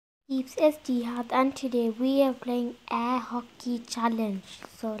It's Jihad and today we are playing air hockey challenge.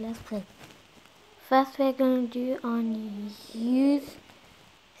 So let's play. First we're going to do on use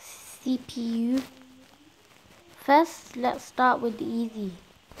CPU. First let's start with the easy.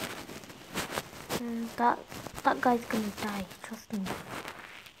 That guy's gonna die, trust me.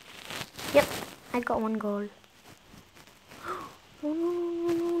 Yep, I got one goal.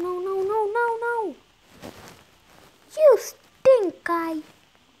 No. You stink, guy.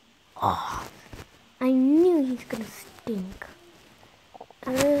 Oh, I knew he's gonna stink.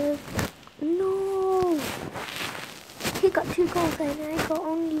 No. He got 2 goals and I got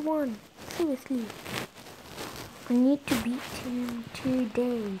only 1. Seriously. I need to beat him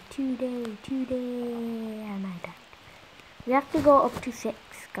today. And I died. We have to go up to 6,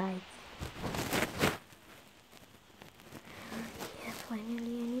 guys. Yes, finally. I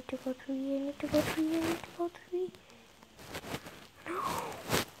need to go 3. No.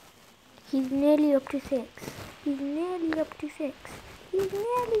 He's nearly up to 6. He's nearly up to 6.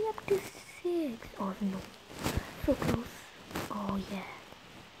 Oh no. So close. Oh yeah.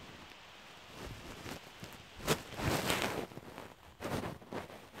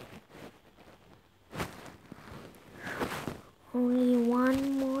 Only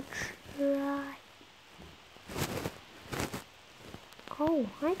one more try. Oh,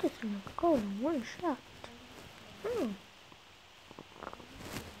 I just want to go in one shot.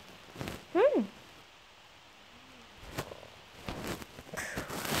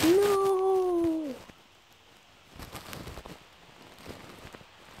 No.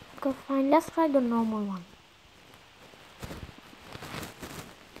 Go fine. Let's try the normal one.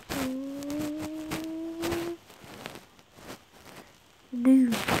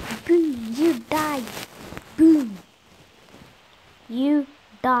 Boom. You die. Boom. You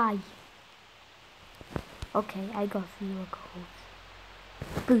die. Okay, I got 0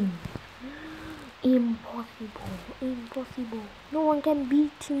 goals. Boom. Impossible. No one can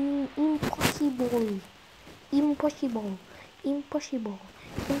beat me. Impossible.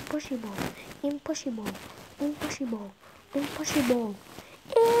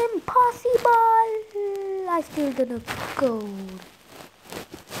 I still gonna go.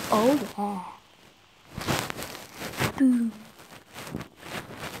 Oh yeah. Boom.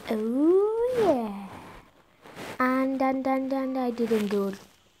 Oh yeah. And I didn't do it.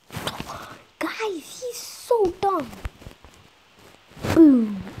 Guys, he's so dumb.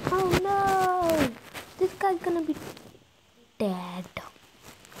 Boom. Oh no. This guy's gonna be dead.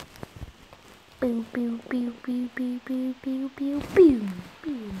 Boom.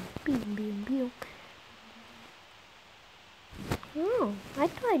 Oh, I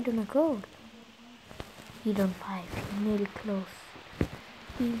thought I done a goal. He done 5. He's nearly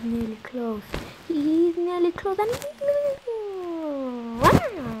close.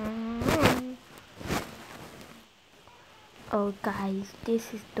 Oh guys,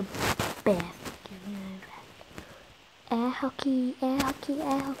 this is the best game ever. Air hockey, and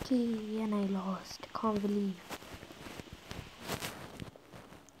I lost. Can't believe.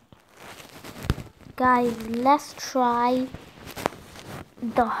 Guys, let's try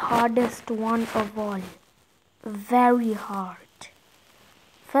the hardest one of all. Very hard.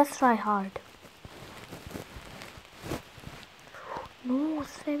 First try hard. No,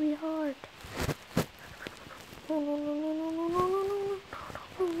 it's very hard. No.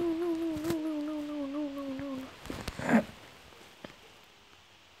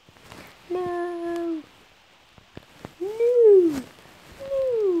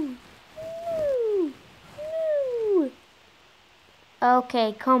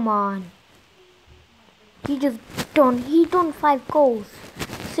 Okay, come on. He done 5 goals.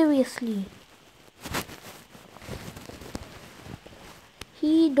 Seriously.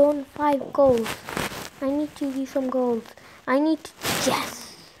 He done 5 goals. I need to do some goals.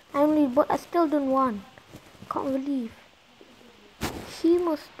 Yes. But I still done 1. Can't believe. He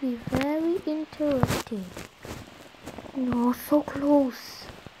must be very interested. No, so close.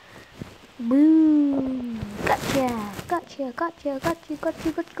 Boom. Gotcha.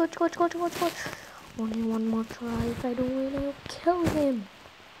 Only one more try. If I don't win, I'll kill him.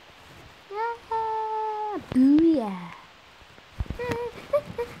 Yeah. Booyah.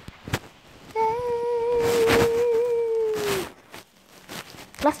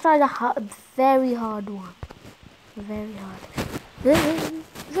 Let's try the very hard one. Very hard.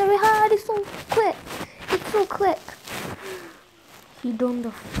 It's so quick. He done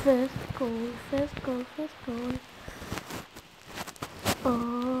the first goal. Oh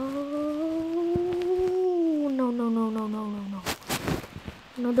no.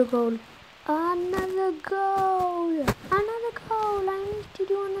 Another goal. I need to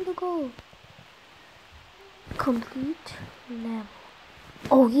do another another goal. Complete level.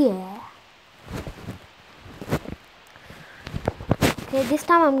 Oh yeah. Okay, this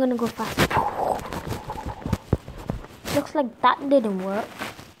time I'm gonna go fast. Looks like that didn't work.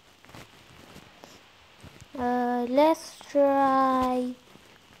 Let's try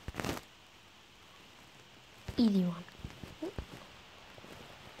easy one.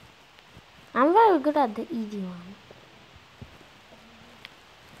 I'm very good at the easy one.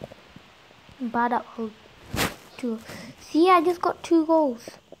 Bad at all two. See, I just got 2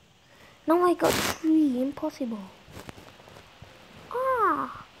 goals. Now I got 3. Impossible.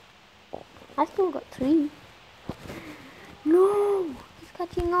 Ah, I still got 3. No, he's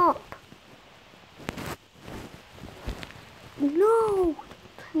catching up. No,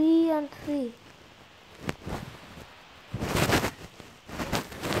 3 and 3.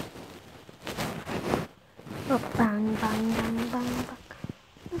 Oh, bang, bang, bang, bang, bang,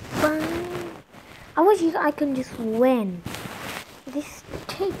 bang. I wish I can just win. This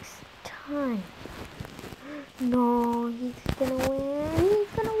takes time. No, he's gonna win. He's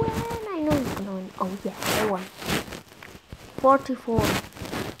gonna win. I know he's gonna win. Oh yeah, I won. 44.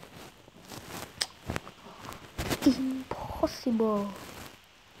 Impossible.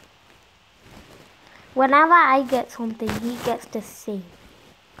 Whenever I get something, he gets the same.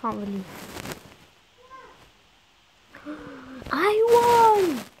 Can't believe it. I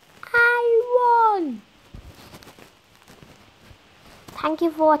won! I won! Thank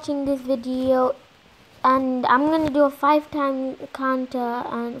you for watching this video. And I'm gonna do a 5-time counter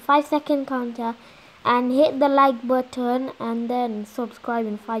and 5-second counter, and hit the like button and then subscribe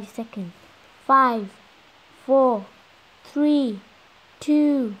in 5 seconds. 5, 4, 3,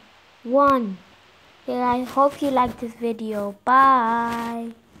 2, 1. Yeah, I hope you like this video.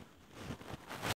 Bye.